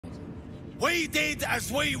We did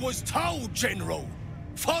as we was told, General.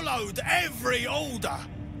 Followed every order.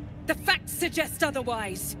 The facts suggest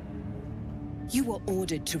otherwise. You were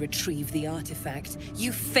ordered to retrieve the artifact.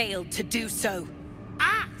 You failed to do so.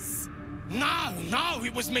 Us? No,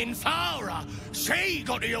 it was Minthara. She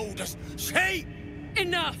got the orders. She...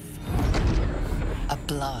 Enough! A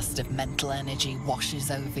blast of mental energy washes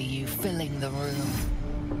over you, filling the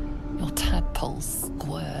room. Your tadpole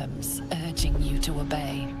squirms, urging you to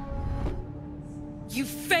obey. You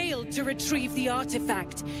failed to retrieve the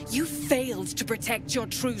artifact. You failed to protect your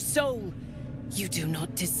true soul. You do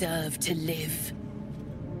not deserve to live.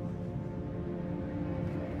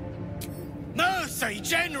 Mercy,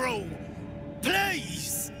 General!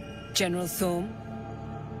 Please! General Thorm?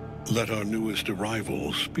 Let our newest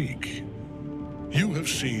arrival speak. You have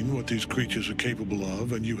seen what these creatures are capable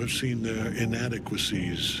of, and you have seen their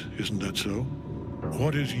inadequacies, isn't that so?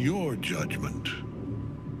 What is your judgment?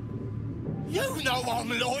 You know I'm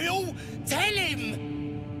loyal! Tell him!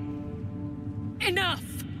 Enough!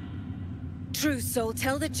 True Soul,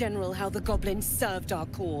 tell the General how the goblins served our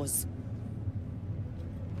cause.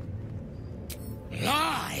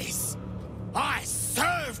 Lies! I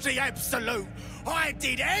served the Absolute! I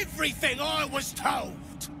did everything I was told!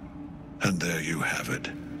 And there you have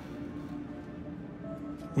it.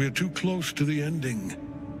 We're too close to the ending,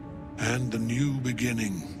 and the new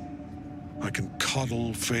beginning. I can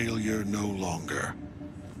coddle failure no longer.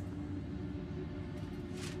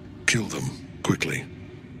 Kill them, quickly.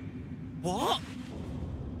 What?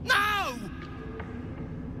 No!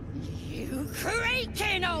 You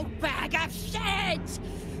creaking old bag of shit!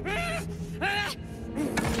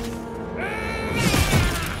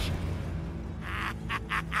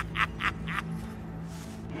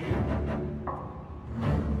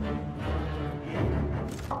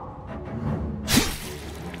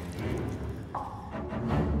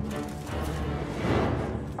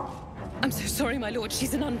 I'm so sorry, my lord.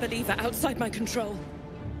 She's an unbeliever outside my control.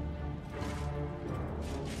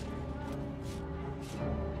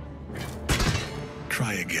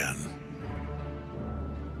 Try again.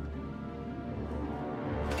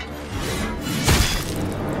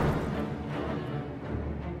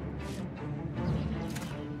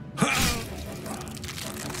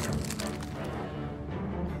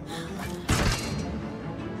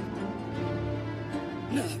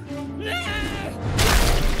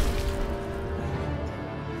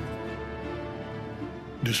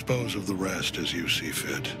 Dispose of the rest as you see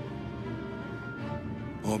fit.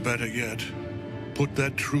 Or better yet, put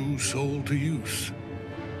that true soul to use.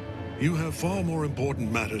 You have far more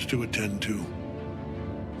important matters to attend to.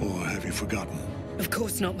 Or have you forgotten? Of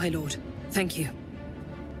course not, my lord. Thank you.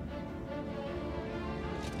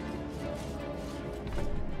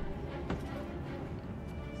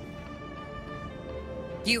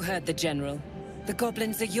 You heard the General. The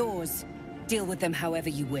goblins are yours. Deal with them however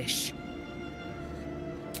you wish.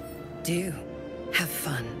 Do. Have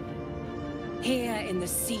fun. Here in the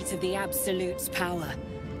seat of the Absolute's power,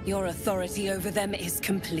 your authority over them is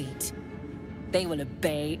complete. They will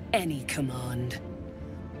obey any command.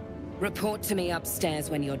 Report to me upstairs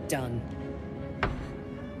when you're done.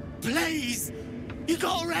 Please! You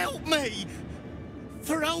gotta help me!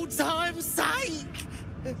 For old time's sake!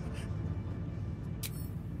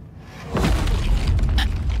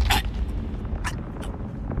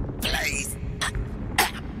 Please!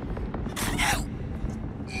 Help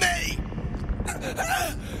me!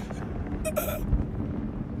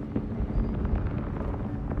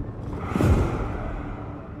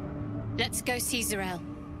 Let's go see Zarel.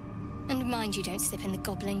 And mind you don't slip in the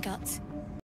goblin guts.